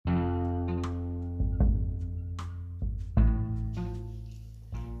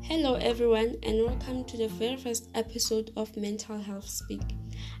Hello everyone and welcome to the very first episode of Mental Health Speak.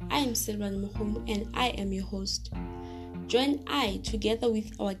 I am Silvan Muhumu and I am your host. Join I together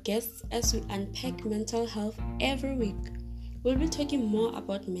with our guests as we unpack mental health every week. We'll be talking more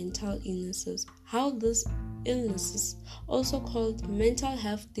about mental illnesses, how these illnesses, also called mental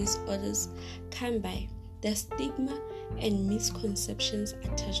health disorders, come by, the stigma and misconceptions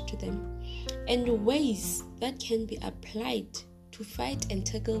attached to them, and the ways that can be applied to fight and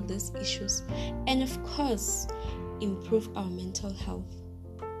tackle these issues, and of course, improve our mental health.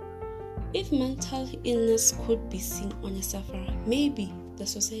 If mental illness could be seen on a sufferer, maybe the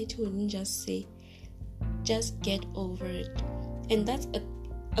society wouldn't just say, just get over it. And that's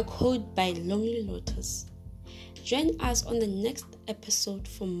a quote by Lonely Lotus. Join us on the next episode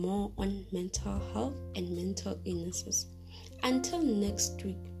for more on mental health and mental illnesses. Until next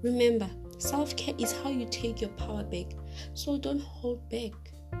week, remember, self-care is how you take your power back, so don't hold back.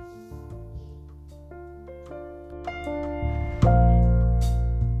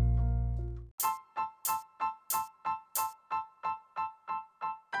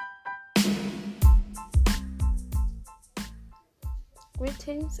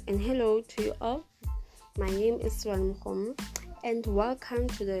 Greetings and hello to you all. My name is Silvan Muhumu and welcome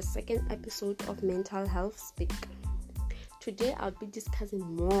to the second episode of Mental Health Speak. Today I'll be discussing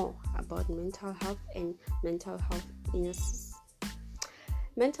more about mental health and mental health illnesses.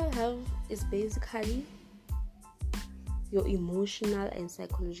 Mental health is basically your emotional and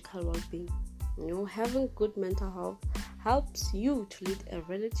psychological well-being. Having good mental health helps you to lead a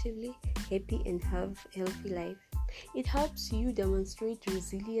relatively happy and healthy life. It helps you demonstrate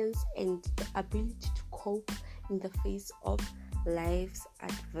resilience and the ability to cope in the face of life's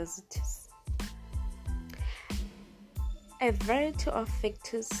adversities. A variety of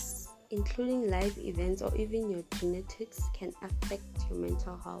factors, including life events or even your genetics, can affect your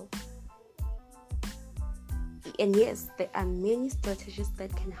mental health. And yes, there are many strategies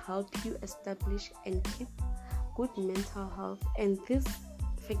that can help you establish and keep good mental health. And these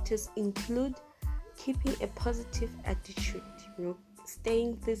factors include keeping a positive attitude,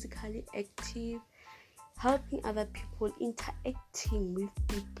 staying physically active, helping other people, interacting with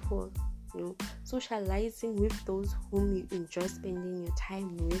people, socializing with those whom you enjoy spending your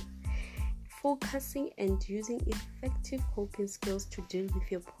time with, focusing and using effective coping skills to deal with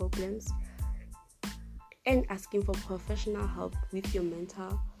your problems, and asking for professional help with your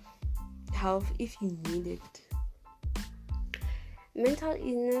mental health if you need it. Mental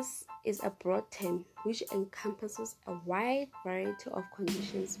illness is a broad term which encompasses a wide variety of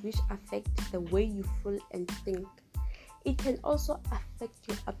conditions which affect the way you feel and think. It can also affect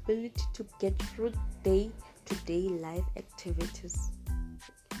your ability to get through day-to-day life activities.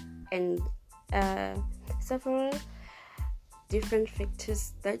 And several different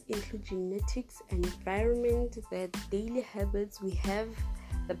factors that include genetics, environment, the daily habits we have,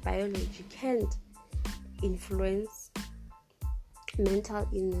 the biology can influence mental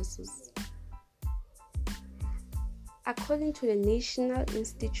illnesses. According to the National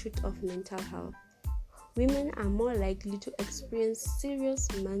Institute of Mental Health, women are more likely to experience serious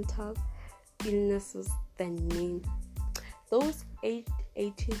mental illnesses than men. Those aged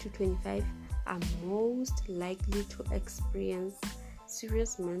 18 to 25 are most likely to experience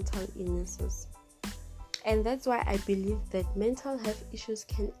serious mental illnesses. And that's why I believe that mental health issues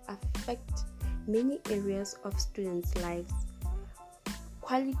can affect many areas of students' lives.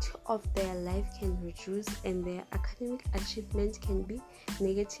 Quality of their life can reduce and their academic achievement can be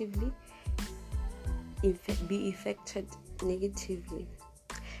affected negatively.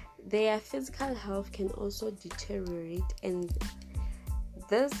 Their physical health can also deteriorate, and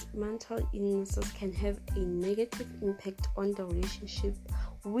these mental illnesses can have a negative impact on the relationship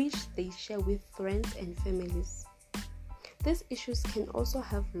which they share with friends and families. These issues can also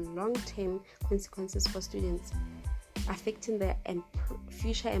have long-term consequences for students, affecting their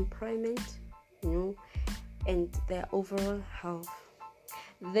future employment, and their overall health.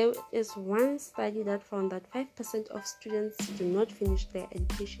 There is one study that found that 5% of students do not finish their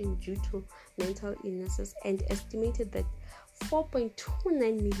education due to mental illnesses, and estimated that 4.29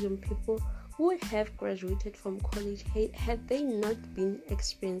 million people would have graduated from college had they not been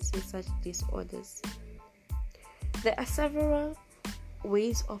experiencing such disorders. There are several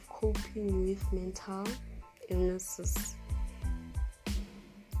ways of coping with mental illnesses,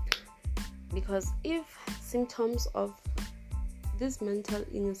 because if symptoms of these mental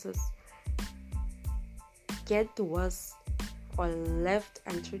illnesses get worse or left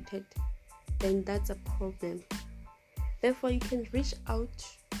untreated, then that's a problem. Therefore, you can reach out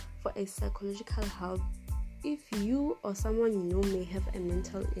for a psychological help if you or someone you know may have a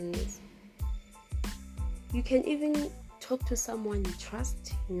mental illness, you can even talk to someone you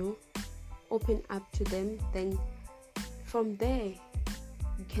trust, open up to them. Then from there,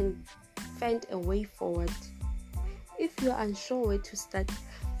 you can find a way forward. If you are unsure where to start,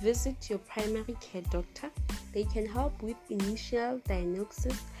 visit your primary care doctor. They can help with initial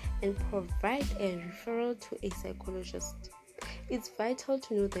diagnosis and provide a referral to a psychologist. It's vital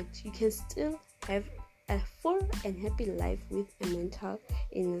to know that you can still have a full and happy life with a mental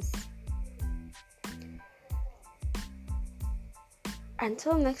illness.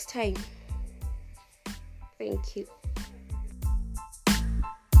 Until next time, thank you.